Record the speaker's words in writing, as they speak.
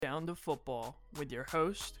Down to Football with your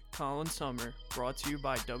host, Colin Summer, brought to you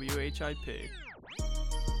by WHIP.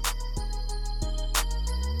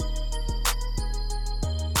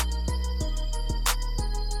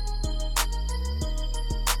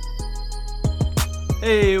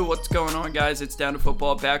 Hey, what's going on, guys? It's Down to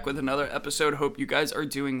Football, back with another episode. Hope you guys are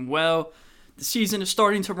doing well. The season is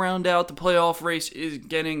starting to round out. The playoff race is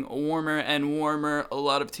getting warmer and warmer. A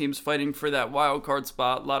lot of teams fighting for that wild card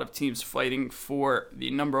spot. A lot of teams fighting for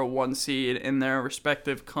the number one seed in their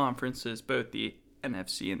respective conferences, both the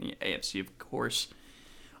NFC and the AFC, of course.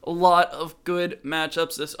 A lot of good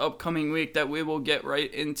matchups this upcoming week that we will get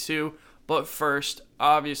right into. But first,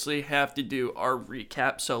 obviously, have to do our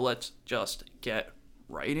recap. So let's just get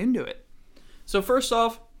right into it. So first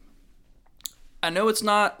off, I know it's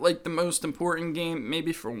not like the most important game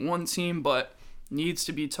maybe for one team, but needs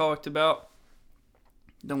to be talked about.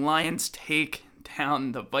 The Lions take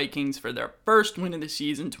down the Vikings for their first win of the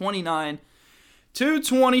season,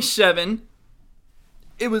 29-27.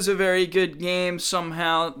 It was a very good game.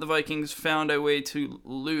 Somehow the Vikings found a way to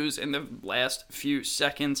lose in the last few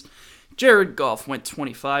seconds. Jared Goff went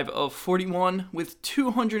 25 of 41 with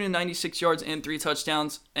 296 yards and 3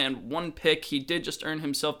 touchdowns and 1 pick. He did just earn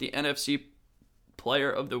himself the NFC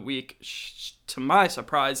Player of the Week, to my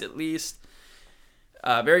surprise at least.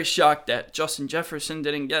 Very shocked that Justin Jefferson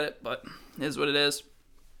didn't get it, but it is what it is.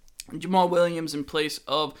 Jamal Williams in place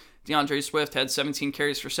of DeAndre Swift had 17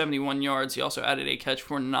 carries for 71 yards. He also added a catch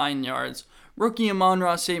for 9 yards. Rookie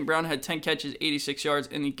Amon-Ra St. Brown had 10 catches, 86 yards,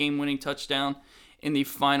 and the game-winning touchdown in the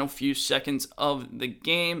final few seconds of the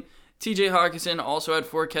game. TJ Hawkinson also had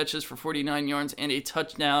 4 catches for 49 yards and a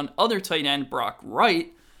touchdown. Other tight end Brock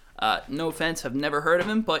Wright, no offense, have never heard of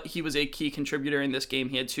him, but he was a key contributor in this game.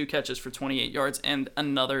 He had 2 catches for 28 yards and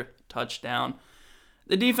another touchdown.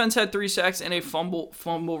 The defense had 3 sacks and a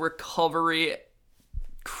fumble recovery.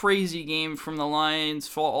 Crazy game from the Lions,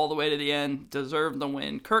 fought all the way to the end, deserved the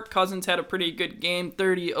win. Kirk Cousins had a pretty good game,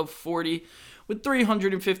 30 of 40 with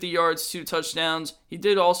 350 yards, 2 touchdowns. He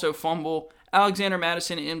did also fumble. Alexander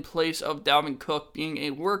Mattison in place of Dalvin Cook being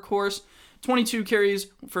a workhorse. 22 carries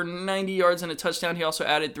for 90 yards and a touchdown. He also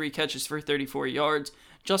added 3 catches for 34 yards.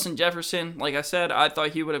 Justin Jefferson, like I said, I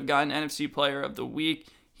thought he would have gotten NFC Player of the Week.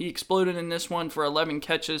 He exploded in this one for 11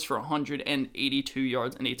 catches for 182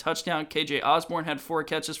 yards and a touchdown. KJ Osborne had 4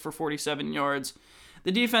 catches for 47 yards.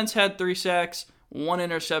 The defense had 3 sacks, 1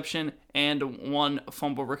 interception, and 1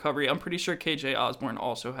 fumble recovery. I'm pretty sure KJ Osborne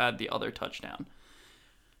also had the other touchdown.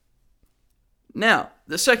 Now,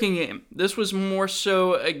 the second game. This was more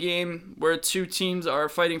so a game where 2 teams are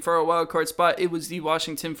fighting for a wild card spot. It was the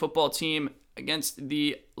Washington football team against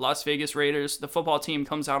the Las Vegas Raiders. The football team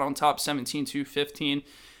comes out on top 17-15.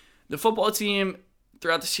 The football team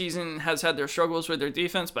throughout the season has had their struggles with their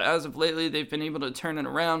defense, but as of lately, they've been able to turn it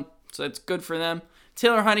around, so that's good for them.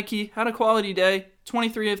 Taylor Heinicke had a quality day,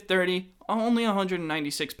 23 of 30, only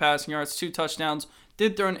 196 passing yards, 2 touchdowns,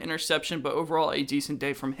 did throw an interception, but overall a decent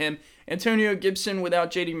day from him. Antonio Gibson, without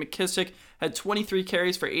J.D. McKissick, had 23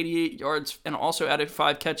 carries for 88 yards and also added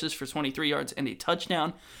 5 catches for 23 yards and a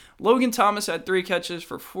touchdown. Logan Thomas had 3 catches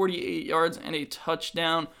for 48 yards and a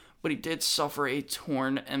touchdown, but he did suffer a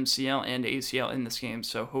torn MCL and ACL in this game,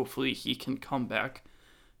 so hopefully he can come back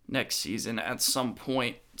next season at some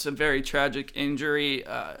point. It's a very tragic injury,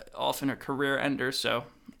 often a career ender, so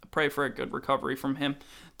pray for a good recovery from him.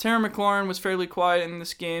 Terry McLaurin was fairly quiet in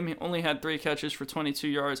this game. He only had 3 catches for 22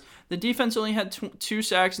 yards. The defense only had 2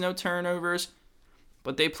 sacks, no turnovers,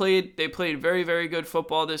 but they played very, very good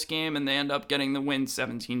football this game, and they end up getting the win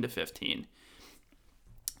 17-15.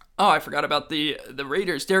 Oh, I forgot about the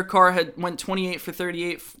Raiders. Derek Carr went 28 for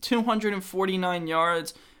 38, 249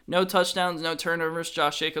 yards, no touchdowns, no turnovers.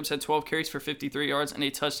 Josh Jacobs had 12 carries for 53 yards and a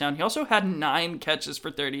touchdown. He also had 9 catches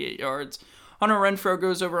for 38 yards. Hunter Renfrow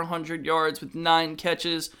goes over 100 yards with 9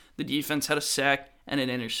 catches. The defense had a sack and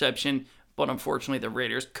an interception, but unfortunately the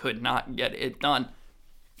Raiders could not get it done.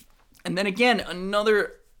 And then again,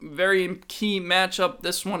 another very key matchup.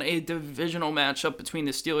 This one, a divisional matchup between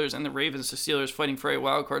the Steelers and the Ravens. The Steelers fighting for a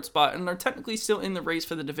wild card spot and are technically still in the race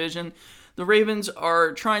for the division. The Ravens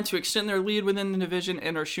are trying to extend their lead within the division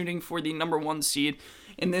and are shooting for the number 1 seed.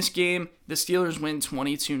 In this game, the Steelers win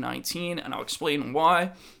 22-19, and I'll explain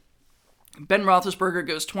why. Ben Roethlisberger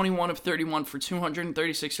goes 21 of 31 for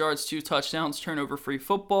 236 yards, 2 touchdowns, turnover-free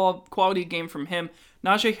football. Quality game from him.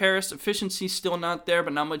 Najee Harris, efficiency still not there,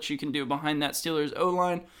 but not much you can do behind that Steelers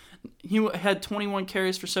O-line. He had 21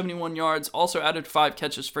 carries for 71 yards, also added 5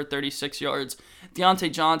 catches for 36 yards.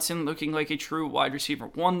 Deontay Johnson, looking like a true wide receiver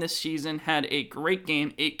 1 this season, had a great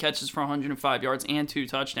game, 8 catches for 105 yards and 2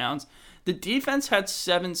 touchdowns. The defense had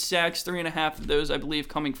 7 sacks, 3.5 of those, I believe,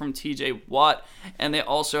 coming from TJ Watt, and they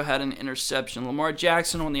also had an interception. Lamar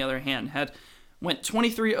Jackson, on the other hand, went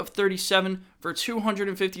 23 of 37 for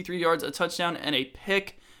 253 yards, a touchdown, and a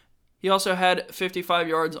pick. He also had 55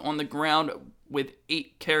 yards on the ground with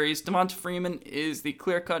 8 carries. Devonta Freeman is the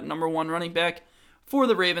clear-cut number 1 running back for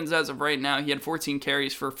the Ravens as of right now. He had 14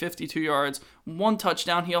 carries for 52 yards, 1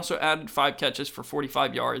 touchdown. He also added 5 catches for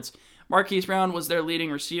 45 yards. Marquise Brown was their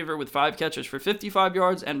leading receiver with 5 catches for 55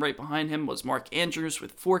 yards, and right behind him was Mark Andrews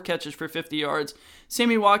with 4 catches for 50 yards.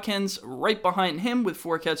 Sammy Watkins right behind him with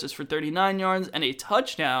 4 catches for 39 yards and a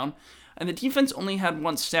touchdown, and the defense only had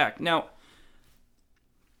 1 sack. Now,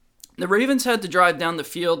 the Ravens had to drive down the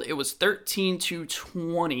field. It was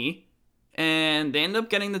 13-20, and they ended up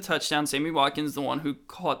getting the touchdown. Sammy Watkins, the one who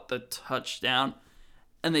caught the touchdown,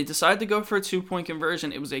 and they decided to go for a 2-point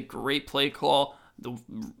conversion. It was a great play call.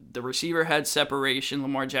 The receiver had separation.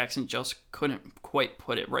 Lamar Jackson just couldn't quite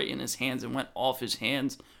put it right in his hands and went off his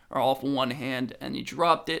hands, or off one hand, and he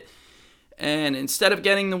dropped it. And instead of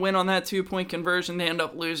getting the win on that 2-point conversion, they end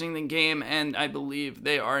up losing the game, and I believe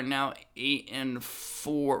they are now 8-4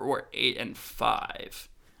 or 8-5.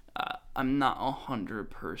 I'm not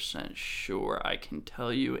 100% sure. I can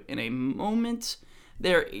tell you in a moment.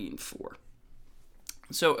 They're 8-4.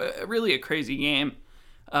 So really a crazy game.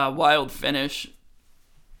 Wild finish.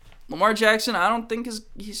 Lamar Jackson, I don't think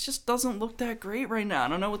he just doesn't look that great right now. I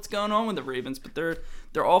don't know what's going on with the Ravens, but their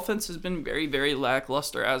offense has been very, very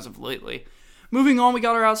lackluster as of lately. Moving on, we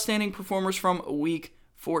got our outstanding performers from week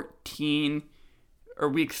 14, or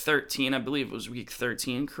week 13, I believe it was week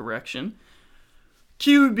 13, correction.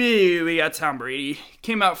 QB, we got Tom Brady.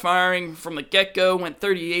 Came out firing from the get-go, went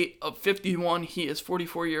 38 of 51. He is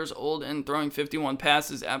 44 years old and throwing 51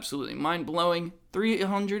 passes. Absolutely mind-blowing.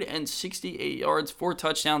 368 yards, 4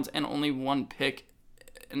 touchdowns, and only 1 pick.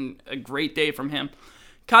 And a great day from him.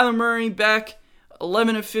 Kyler Murray back,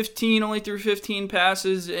 11 of 15, only threw 15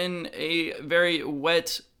 passes in a very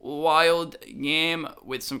wet, wild game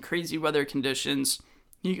with some crazy weather conditions.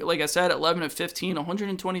 He, like I said, 11 of 15,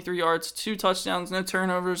 123 yards, 2 touchdowns, no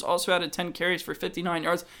turnovers. Also added 10 carries for 59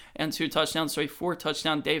 yards and 2 touchdowns. So a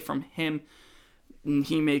 4-touchdown day from him. And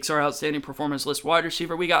he makes our outstanding performance list. Wide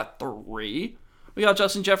receiver, we got 3. We got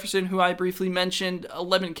Justin Jefferson, who I briefly mentioned,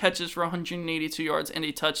 11 catches for 182 yards and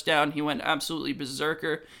a touchdown. He went absolutely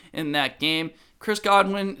berserker in that game. Chris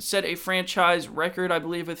Godwin set a franchise record, I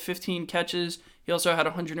believe, with 15 catches. He also had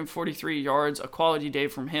 143 yards, a quality day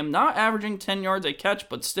from him. Not averaging 10 yards a catch,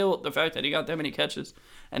 but still the fact that he got that many catches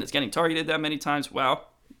and it's getting targeted that many times, wow.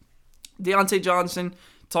 Deontay Johnson,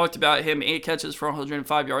 talked about him, 8 catches for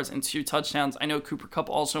 105 yards and 2 touchdowns. I know Cooper Kupp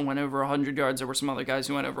also went over 100 yards. There were some other guys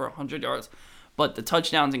who went over 100 yards, but the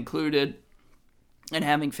touchdowns included and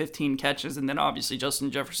having 15 catches, and then obviously Justin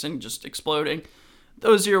Jefferson just exploding.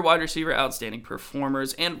 Those are your wide receiver outstanding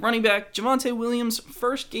performers. And running back, Javonte Williams'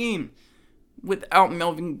 first game without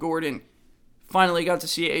Melvin Gordon. Finally got to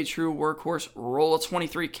see a true workhorse roll.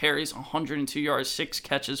 23 carries, 102 yards, 6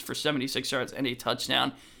 catches for 76 yards, and a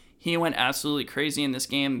touchdown. He went absolutely crazy in this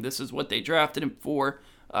game. This is what they drafted him for.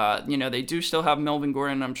 They do still have Melvin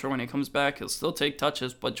Gordon. I'm sure when he comes back, he'll still take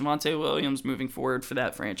touches. But Javonte Williams moving forward for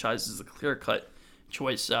that franchise is a clear-cut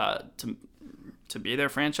choice to be their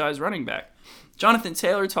franchise running back. Jonathan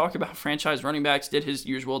Taylor, talk about franchise running backs, did his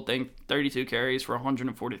usual thing, 32 carries for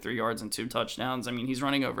 143 yards and 2 touchdowns. I mean, he's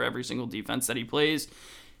running over every single defense that he plays.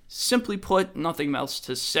 Simply put, nothing else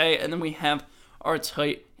to say. And then we have our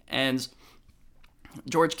tight ends.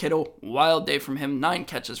 George Kittle, wild day from him, 9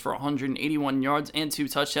 catches for 181 yards and 2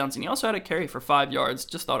 touchdowns. And he also had a carry for 5 yards.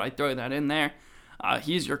 Just thought I'd throw that in there.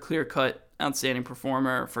 He's your clear-cut, outstanding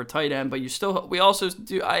performer for tight end. But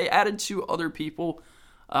I added 2 other people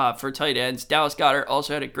for tight ends. Dallas Goedert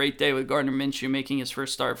also had a great day with Gardner Minshew making his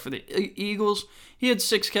first start for the Eagles. He had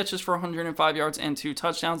 6 catches for 105 yards and 2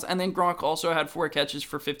 touchdowns. And then Gronk also had 4 catches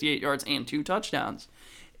for 58 yards and 2 touchdowns.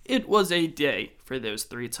 It was a day for those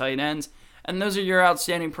 3 tight ends. And those are your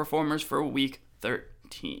outstanding performers for week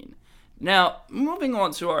 13. Now, moving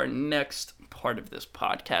on to our next part of this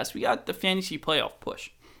podcast, we got the fantasy playoff push.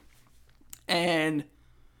 And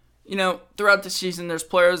throughout the season, there's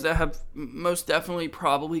players that have most definitely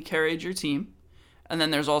probably carried your team. And then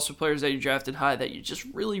there's also players that you drafted high that you just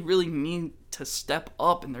really, really need to step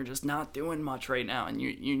up, and they're just not doing much right now. And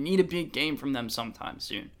you need a big game from them sometime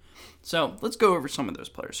soon. So let's go over some of those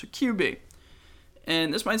players. So QB.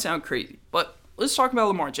 And this might sound crazy, but let's talk about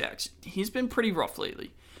Lamar Jackson. He's been pretty rough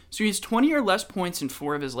lately. So he's 20 or less points in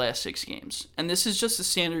 4 of his last 6 games. And this is just a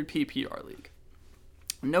standard PPR league.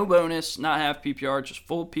 No bonus, not half PPR, just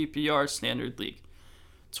full PPR standard league.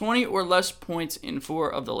 20 or less points in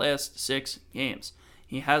 4 of the last 6 games.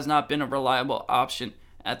 He has not been a reliable option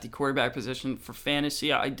at the quarterback position for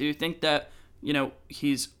fantasy. I do think that,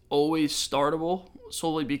 he's always startable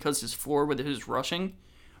solely because his floor with his rushing,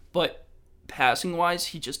 but passing-wise,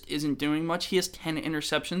 he just isn't doing much. He has 10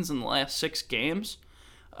 interceptions in the last 6 games,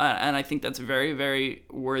 and I think that's very, very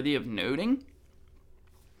worthy of noting.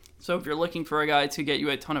 So if you're looking for a guy to get you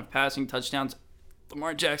a ton of passing touchdowns,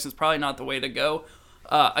 Lamar Jackson's probably not the way to go.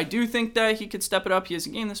 I do think that he could step it up. He has a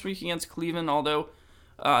game this week against Cleveland, although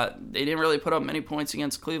they didn't really put up many points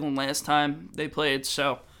against Cleveland last time they played,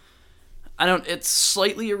 so it's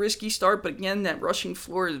slightly a risky start, but again, that rushing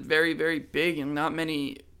floor is very, very big, and not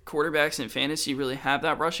many quarterbacks in fantasy really have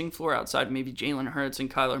that rushing floor outside of maybe Jalen Hurts and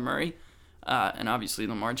Kyler Murray, and obviously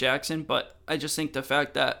Lamar Jackson. But I just think the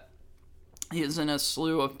fact that he is in a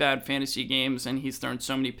slew of bad fantasy games and he's thrown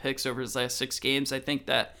so many picks over his last 6 games, I think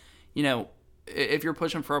that, if you're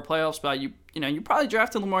pushing for a playoff spot, you probably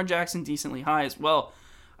drafted Lamar Jackson decently high as well.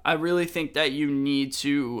 I really think that you need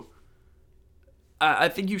to... I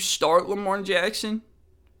think you start Lamar Jackson,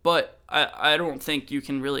 but I don't think you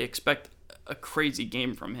can really expect a crazy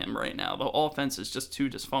game from him right now. The offense is just too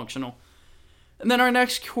dysfunctional. And then our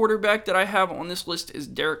next quarterback that I have on this list is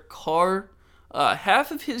Derek Carr.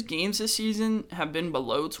 Half of his games this season have been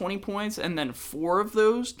below 20 points, and then 4 of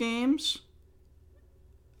those games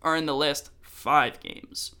are in the last 5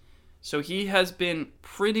 games. So he has been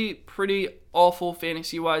pretty awful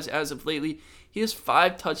fantasy-wise as of lately. He has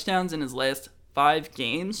 5 touchdowns in his last 5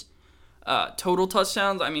 games. Total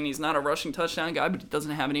touchdowns, he's not a rushing touchdown guy, but he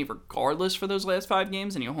doesn't have any regardless for those last 5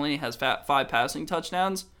 games, and he only has 5 passing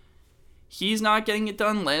touchdowns. He's not getting it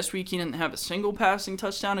done. Last week he didn't have a single passing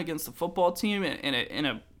touchdown against the football team in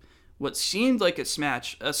a what seemed like a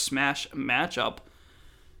smash matchup.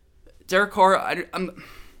 Derek Carr,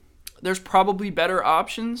 there's probably better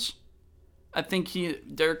options. I think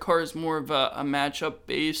Derek Carr is more of a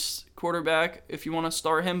matchup-based quarterback if you want to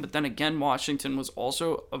start him. But then again, Washington was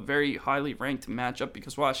also a very highly ranked matchup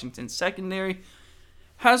because Washington's secondary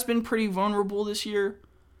has been pretty vulnerable this year.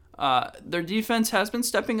 Their defense has been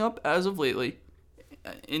stepping up as of lately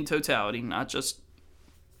in totality, not just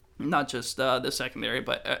the secondary,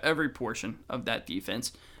 but every portion of that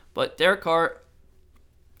defense. But Derek Carr,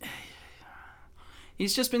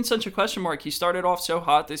 he's just been such a question mark. He started off so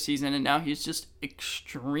hot this season, and now he's just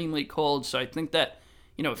extremely cold. So I think that,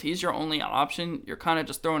 if he's your only option, you're kind of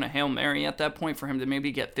just throwing a Hail Mary at that point for him to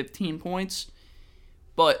maybe get 15 points.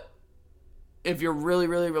 But if you're really,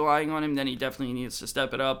 really relying on him, then he definitely needs to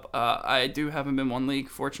step it up. I do have him in one league.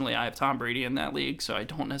 Fortunately, I have Tom Brady in that league, so I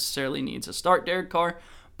don't necessarily need to start Derek Carr.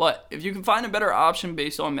 But if you can find a better option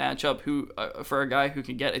based on matchup for a guy who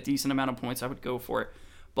can get a decent amount of points, I would go for it.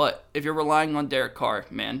 But if you're relying on Derek Carr,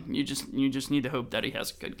 man, you just need to hope that he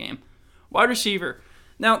has a good game. Wide receiver.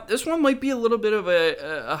 Now, this one might be a little bit of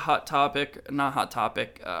a hot topic,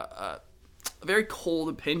 a very cold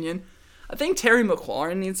opinion. I think Terry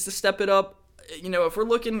McLaurin needs to step it up. If we're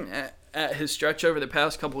looking at his stretch over the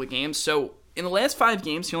past couple of games, so in the last 5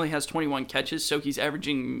 games, he only has 21 catches, so he's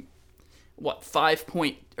averaging,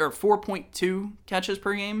 4.2 catches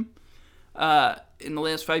per game in the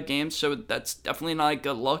last 5 games, so that's definitely not a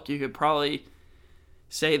good look. You could probably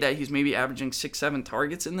say that he's maybe averaging 6-7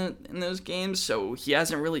 targets in those games, so he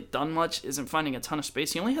hasn't really done much, isn't finding a ton of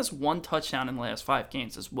space. He only has 1 touchdown in the last 5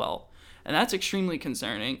 games as well, and that's extremely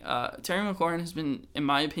concerning. Terry McLaurin has been, in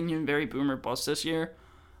my opinion, very boomer bust this year.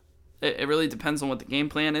 It really depends on what the game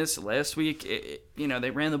plan is. Last week,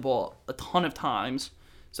 they ran the ball a ton of times,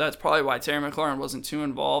 so that's probably why Terry McLaurin wasn't too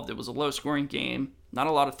involved. It was a low-scoring game, not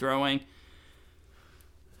a lot of throwing.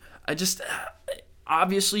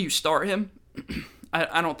 Obviously, you start him.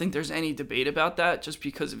 I don't think there's any debate about that just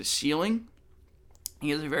because of his ceiling.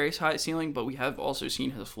 He has a very high ceiling, but we have also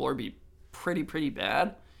seen his floor be pretty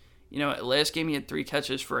bad. Last game he had 3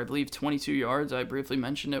 catches for, I believe, 22 yards. I briefly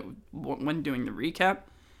mentioned it when doing the recap.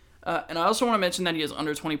 And I also want to mention that he has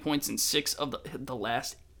under 20 points in 6 of the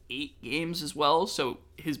last 8 games as well. So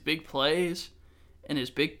his big plays and his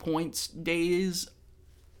big points days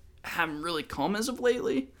haven't really come as of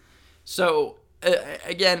lately. So,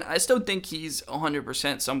 again, I still think he's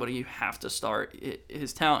 100% somebody you have to start.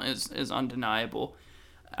 His talent is undeniable.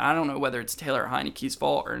 I don't know whether it's Taylor Heineke's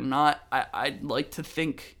fault or not. I'd like to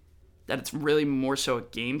think that it's really more so a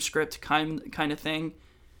game script kind of thing.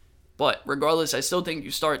 But regardless, I still think you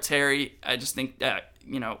start Terry. I just think that,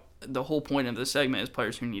 the whole point of this segment is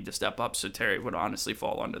players who need to step up, so Terry would honestly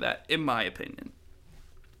fall under that, in my opinion.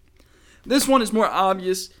 This one is more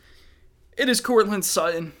obvious. It is Courtland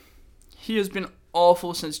Sutton. He has been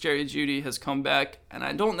awful since Jerry Jeudy has come back, and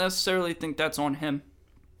I don't necessarily think that's on him.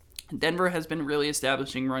 Denver has been really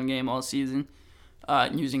establishing run game all season,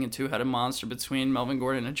 using a two-headed monster between Melvin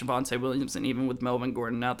Gordon and Javonte Williams, and even with Melvin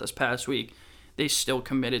Gordon out this past week, they still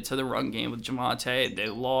committed to the run game with Javonte. They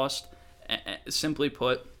lost, simply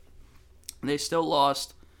put, they still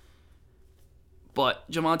lost, but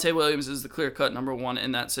Javonte Williams is the clear-cut number one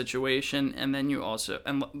in that situation, and then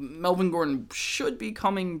and Melvin Gordon should be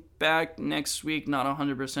coming back next week, not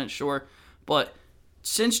 100% sure, but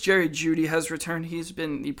since Jerry Jeudy has returned, he's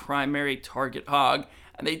been the primary target hog,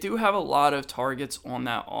 and they do have a lot of targets on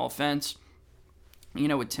that offense.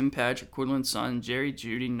 With Tim Patrick, Courtland Sutton, Jerry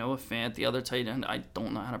Jeudy, Noah Fant, the other tight end, I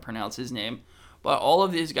don't know how to pronounce his name, but all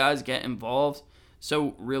of these guys get involved,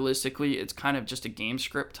 so realistically, it's kind of just a game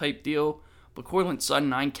script type deal. But Courtland Sutton,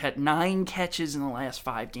 9 catches in the last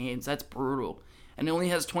 5 games, that's brutal, and he only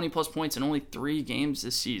has 20-plus points in only 3 games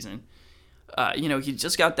this season. He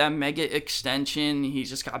just got that mega extension. He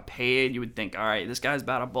just got paid. You would think, all right, this guy's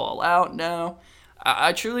about to ball out now.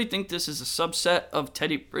 I truly think this is a subset of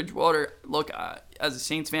Teddy Bridgewater. Look, as a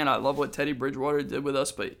Saints fan, I love what Teddy Bridgewater did with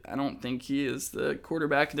us, but I don't think he is the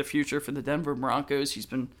quarterback of the future for the Denver Broncos. He's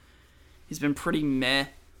been pretty meh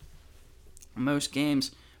most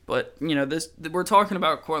games. But, we're talking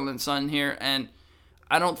about Courtland Sutton here, and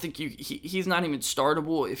I don't think he's not even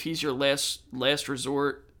startable. If he's your last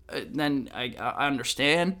resort, then I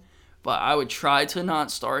understand, but I would try to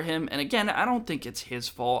not start him. And again, I don't think it's his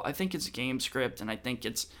fault. I think it's game script, and I think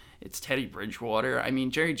it's Teddy Bridgewater. I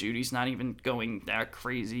mean, Jerry Jeudy's not even going that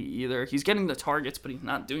crazy either. He's getting the targets, but he's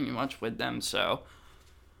not doing much with them. So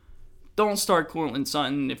don't start Courtland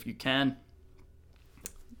Sutton if you can.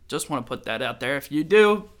 Just want to put that out there. If you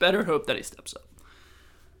do, better hope that he steps up.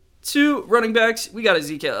 2 running backs, we got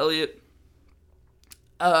Ezekiel Elliott.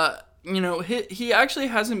 He actually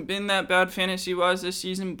hasn't been that bad fantasy-wise this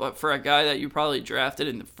season, but for a guy that you probably drafted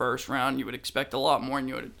in the first round, you would expect a lot more, and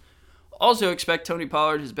you would also expect Tony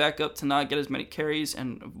Pollard, his backup, to not get as many carries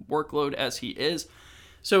and workload as he is.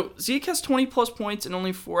 So Zeke has 20-plus points in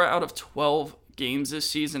only 4 out of 12 games this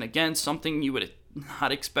season. Again, something you would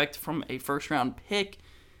not expect from a first-round pick.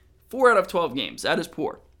 4 out of 12 games. That is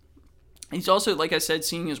poor. He's also, like I said,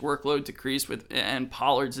 seeing his workload decrease and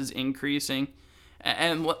Pollard's is increasing.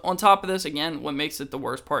 And on top of this, again, what makes it the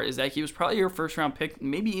worst part is that he was probably your first-round pick,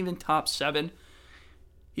 maybe even top 7.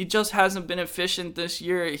 He just hasn't been efficient this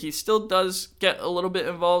year. He still does get a little bit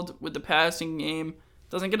involved with the passing game.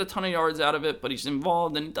 Doesn't get a ton of yards out of it, but he's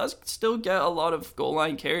involved, and he does still get a lot of goal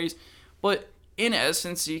line carries. But in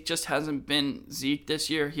essence, Zeke just hasn't been Zeke this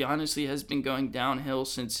year. He honestly has been going downhill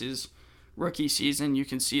since his rookie season. You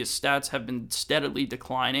can see his stats have been steadily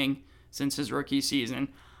declining since his rookie season.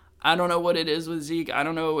 I don't know what it is with Zeke. I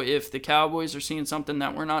don't know if the Cowboys are seeing something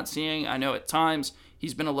that we're not seeing. I know at times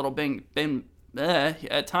he's been a little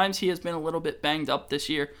at times he has been a little bit banged up this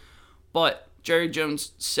year. But Jerry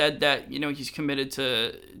Jones said that, he's committed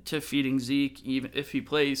to feeding Zeke even if he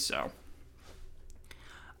plays, so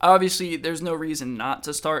obviously there's no reason not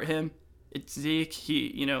to start him. It's Zeke.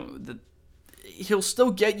 He'll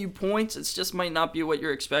still get you points. It just might not be what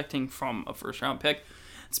you're expecting from a first-round pick.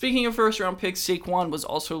 Speaking of first-round picks, Saquon was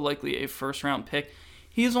also likely a first-round pick.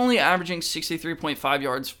 He's only averaging 63.5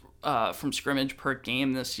 yards from scrimmage per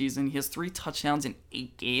game this season. He has 3 touchdowns in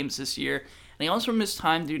 8 games this year. And he also missed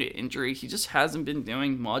time due to injury. He just hasn't been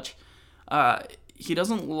doing much. He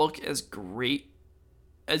doesn't look as great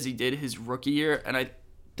as he did his rookie year. And I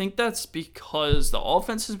think that's because the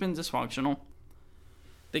offense has been dysfunctional.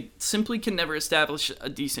 They simply can never establish a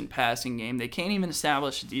decent passing game. They can't even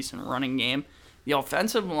establish a decent running game. The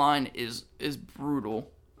offensive line is brutal.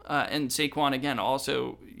 And Saquon, again,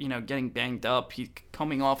 also, getting banged up. He's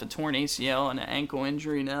coming off a torn ACL and an ankle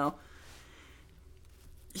injury now.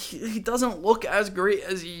 He doesn't look as great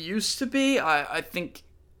as he used to be. I think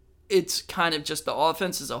it's kind of just the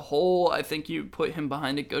offense as a whole. I think you put him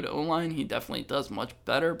behind a good O-line, he definitely does much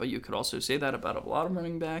better, but you could also say that about a lot of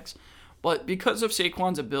running backs. But because of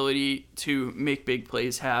Saquon's ability to make big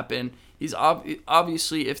plays happen, he's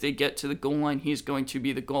obviously, if they get to the goal line, he's going to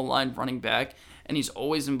be the goal line running back, and he's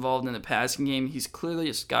always involved in the passing game. He's clearly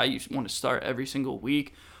a guy you want to start every single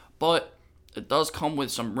week, but it does come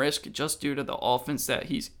with some risk just due to the offense that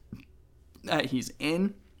he's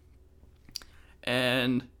in.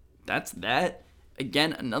 And that's that.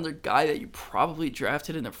 Again, another guy that you probably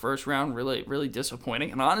drafted in the first round, really, really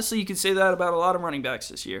disappointing. And honestly, you can say that about a lot of running backs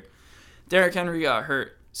this year. Derrick Henry got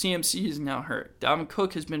hurt. CMC is now hurt. Dalvin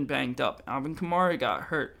Cook has been banged up. Alvin Kamara got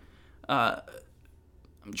hurt. I'm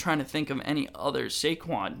trying to think of any others.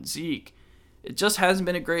 Saquon, Zeke. It just hasn't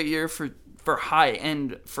been a great year for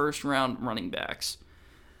high-end first-round running backs.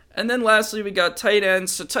 And then lastly, we got tight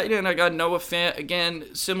ends. So tight end, I got Noah Fant.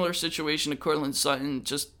 Again, similar situation to Courtland Sutton.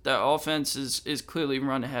 Just the offense is clearly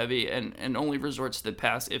run heavy and only resorts to the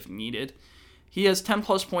pass if needed. He has 10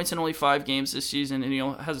 plus points in only 5 games this season, and he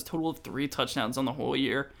has a total of 3 touchdowns on the whole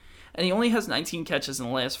year. And he only has 19 catches in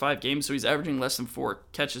the last 5 games, so he's averaging less than 4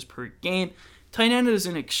 catches per game. Tight end is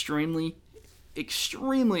an extremely,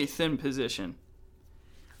 extremely thin position.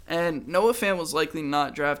 And Noah Fant was likely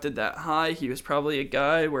not drafted that high. He was probably a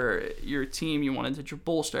guy where your team, you wanted to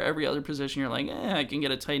bolster every other position. You're like, I can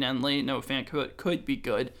get a tight end late. Noah Fant could be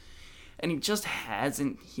good. And he just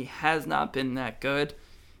hasn't. He has not been that good.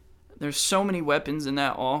 There's so many weapons in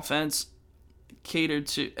that offense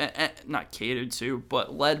not catered to,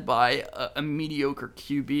 but led by a mediocre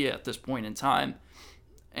QB at this point in time.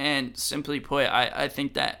 And simply put, I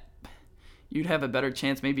think that you'd have a better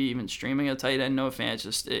chance maybe even streaming a tight end. Noah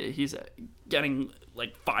Fant, he's getting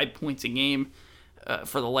like 5 points a game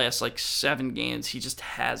for the last 7 games. He just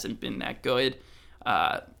hasn't been that good.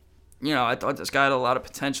 I thought this guy had a lot of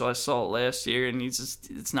potential. I saw it last year, and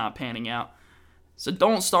it's not panning out. So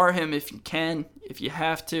don't start him if you can. If you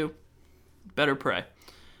have to, better pray.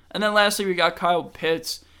 And then lastly, we got Kyle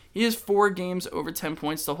Pitts. He has 4 games over 10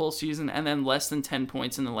 points the whole season, and then less than 10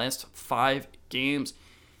 points in the last 5 games.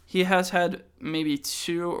 He has had maybe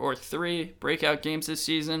 2 or 3 breakout games this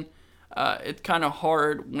season. It's kind of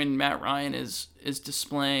hard when Matt Ryan is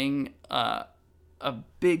displaying a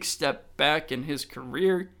big step back in his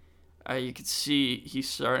career. You can see he's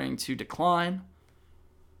starting to decline.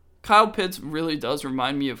 Kyle Pitts really does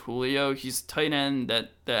remind me of Julio. He's a tight end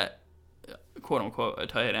that quote-unquote a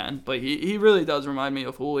tight end, but he really does remind me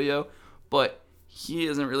of Julio, but he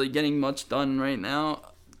isn't really getting much done right now.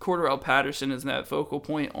 Cordarrelle Patterson is that focal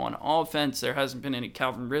point on offense. There hasn't been any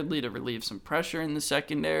Calvin Ridley to relieve some pressure in the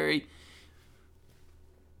secondary.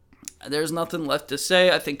 There's nothing left to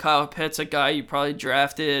say. I think Kyle Pitts, a guy you probably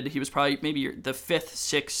drafted. He was probably maybe the 5th,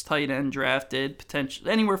 6th tight end drafted.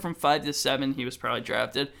 Potentially anywhere from 5 to 7 he was probably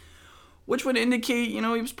drafted. Which would indicate, he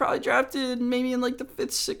was probably drafted maybe in the 5th,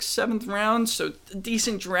 6th, 7th round. So a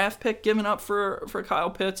decent draft pick given up for Kyle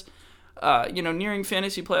Pitts. Nearing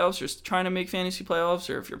fantasy playoffs or trying to make fantasy playoffs,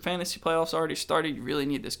 or if your fantasy playoffs already started, you really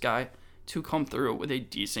need this guy to come through with a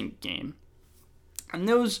decent game. And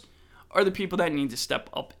those are the people that need to step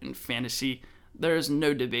up in fantasy. There is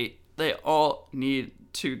no debate. They all need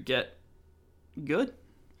to get good.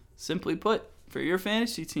 Simply put, for your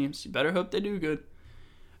fantasy teams, you better hope they do good.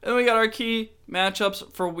 And we got our key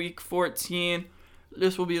matchups for Week 14.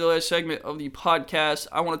 This will be the last segment of the podcast.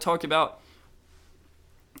 I want to talk about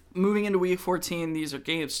moving into Week 14. These are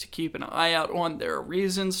games to keep an eye out on. There are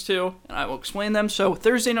reasons to, and I will explain them. So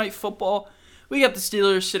Thursday Night Football, we got the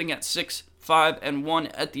Steelers sitting at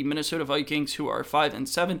 6-5-1 at the Minnesota Vikings, who are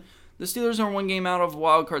 5-7. The Steelers are 1 game out of a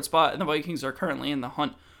wild card spot, and the Vikings are currently in the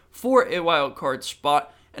hunt for a wild card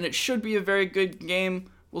spot. And it should be a very good game.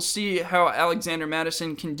 We'll see how Alexander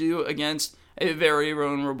Mattison can do against a very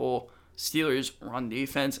vulnerable Steelers run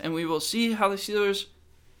defense, and we will see how the Steelers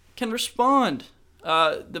can respond.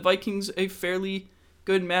 The Vikings, a fairly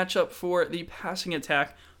good matchup for the passing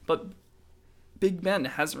attack, but Big Ben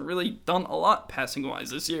hasn't really done a lot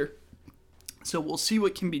passing-wise this year. So we'll see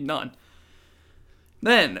what can be done.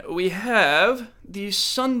 Then we have the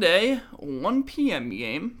Sunday 1 p.m.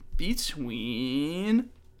 game between...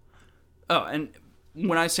 Oh, and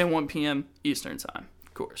when I say 1 p.m. Eastern time,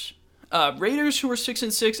 of course. Raiders, who are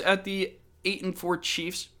 6-6 at the 8-4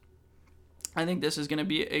 Chiefs. I think this is going to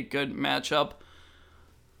be a good matchup.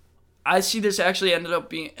 I see this actually end up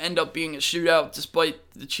being a shootout, despite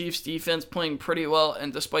the Chiefs' defense playing pretty well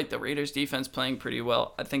and despite the Raiders' defense playing pretty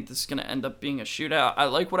well. I think this is going to end up being a shootout. I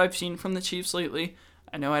like what I've seen from the Chiefs lately.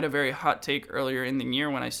 I know I had a very hot take earlier in the year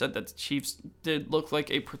when I said that the Chiefs did look like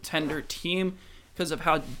a pretender team because of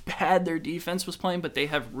how bad their defense was playing, but they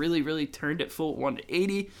have really, really turned it full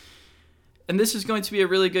 180. And this is going to be a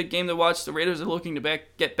really good game to watch. The Raiders are looking to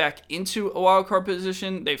get back into a wild card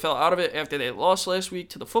position. They fell out of it after they lost last week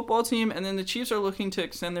to the football team, and then the Chiefs are looking to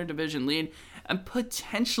extend their division lead and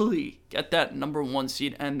potentially get that number 1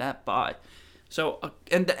 seed and that bye. So,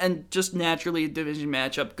 and just naturally, a division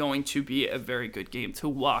matchup going to be a very good game to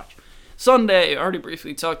watch. Sunday, I already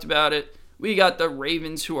briefly talked about it. We got the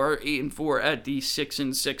Ravens, who are 8-4 at the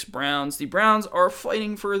 6-6 Browns. The Browns are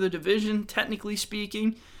fighting for the division, technically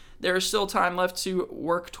speaking. There is still time left to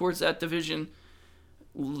work towards that division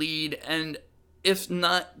lead, and if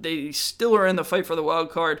not, they still are in the fight for the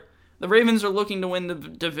wild card. The Ravens are looking to win the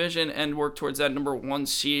division and work towards that number 1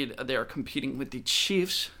 seed. They are competing with the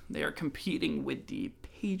Chiefs. They are competing with the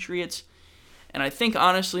Patriots. And I think,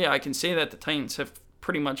 honestly, I can say that the Titans have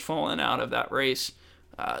pretty much fallen out of that race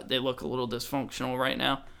They look a little dysfunctional right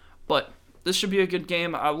now. But this should be a good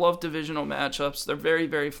game. I love divisional matchups. They're very,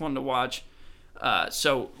 very fun to watch.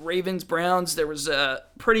 So Ravens-Browns, there was a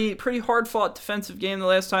pretty hard-fought defensive game the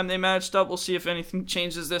last time they matched up. We'll see if anything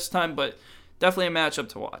changes this time, but definitely a matchup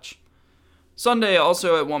to watch. Sunday,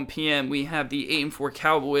 also at 1 p.m., we have the 8-4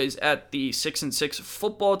 Cowboys at the 6-6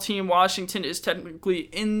 football team. Washington is technically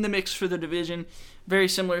in the mix for the division. Very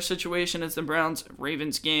similar situation as the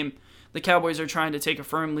Browns-Ravens game. The Cowboys are trying to take a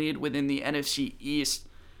firm lead within the NFC East,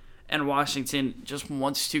 and Washington just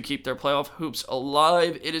wants to keep their playoff hopes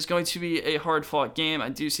alive. It is going to be a hard-fought game. I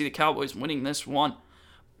do see the Cowboys winning this one,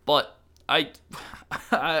 but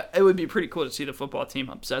it would be pretty cool to see the football team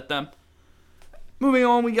upset them. Moving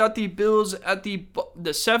on, we got the Bills at the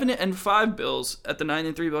 7-5 Bills at the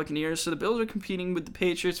 9-3 Buccaneers. So the Bills are competing with the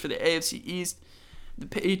Patriots for the AFC East. The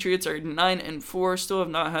Patriots are 9-4, still have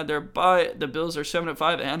not had their bye. The Bills are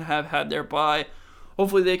 7-5 and have had their bye.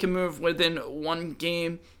 Hopefully they can move within one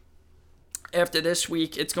game. After this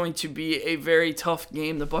week, it's going to be a very tough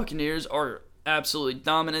game. The Buccaneers are absolutely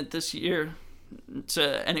dominant this year.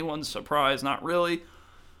 To anyone's surprise, not really.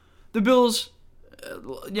 The Bills,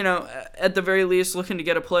 at the very least, looking to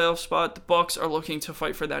get a playoff spot. The Bucs are looking to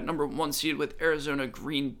fight for that number 1 seed with Arizona,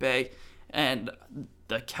 Green Bay, and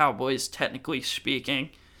the Cowboys, technically speaking.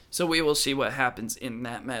 So we will see what happens in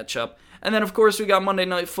that matchup. And then, of course, we got Monday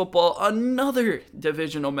Night Football, another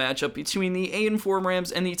divisional matchup between the 8-4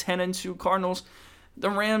 Rams and the 10-2 Cardinals.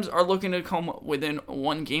 The Rams are looking to come within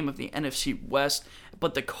one game of the NFC West,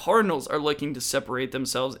 but the Cardinals are looking to separate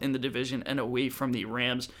themselves in the division and away from the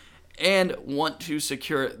Rams and want to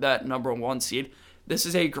secure that number 1 seed. This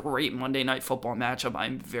is a great Monday Night Football matchup.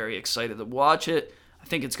 I'm very excited to watch it. I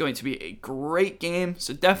think it's going to be a great game,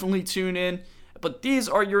 so definitely tune in. But these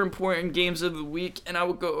are your important games of the week, and I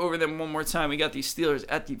will go over them one more time. We got the Steelers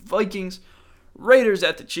at the Vikings, Raiders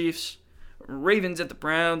at the Chiefs, Ravens at the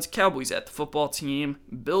Browns, Cowboys at the football team,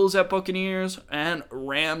 Bills at Buccaneers, and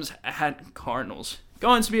Rams at Cardinals.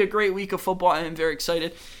 Going to be a great week of football. I am very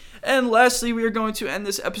excited. And lastly, we are going to end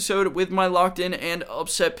this episode with my locked in and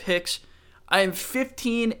upset picks. I am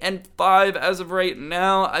 15-5 as of right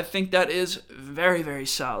now. I think that is very, very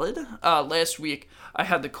solid. Last week, I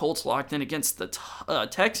had the Colts locked in against the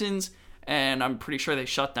Texans, and I'm pretty sure they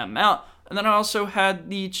shut them out. And then I also had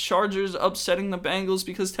the Chargers upsetting the Bengals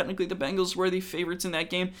because technically the Bengals were the favorites in that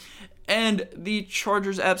game. And the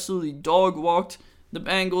Chargers absolutely dog-walked the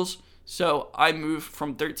Bengals. So I moved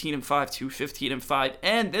from 13-5 to 15-5.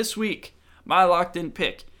 And this week, my locked-in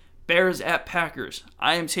pick, Bears at Packers.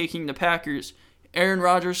 I am taking the Packers. Aaron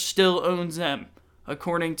Rodgers still owns them,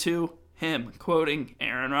 according to him, quoting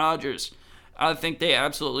Aaron Rodgers. I think they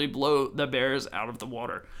absolutely blow the Bears out of the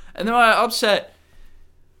water. And then my upset,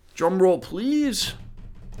 drum roll please,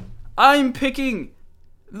 I'm picking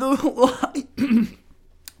the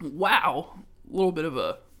wow, a little bit of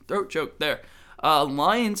a throat choke there.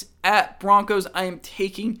 Lions at Broncos. I am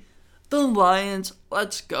taking the Lions.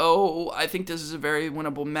 Let's go. I think this is a very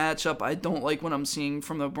winnable matchup. I don't like what I'm seeing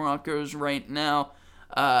from the Broncos right now.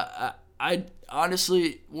 I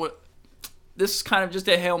honestly, this is kind of just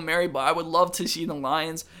a Hail Mary, but I would love to see the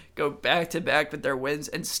Lions go back-to-back with their wins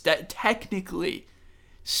and technically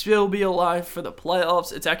still be alive for the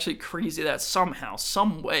playoffs. It's actually crazy that somehow,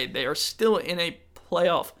 some way, they are still in a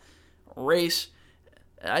playoff race.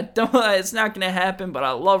 It's not going to happen, but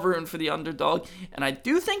I love rooting for the underdog. And I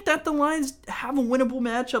do think that the Lions have a winnable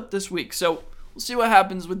matchup this week. So we'll see what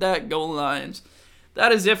happens with that. Go Lions.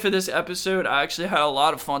 That is it for this episode. I actually had a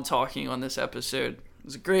lot of fun talking on this episode. It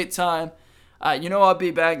was a great time. I'll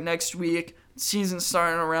be back next week. Season's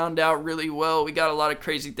starting to round out really well. We got a lot of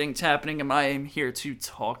crazy things happening, and I am here to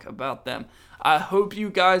talk about them. I hope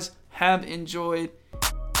you guys have enjoyed.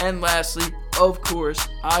 And lastly, of course,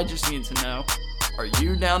 I just need to know, are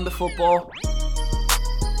you down to football?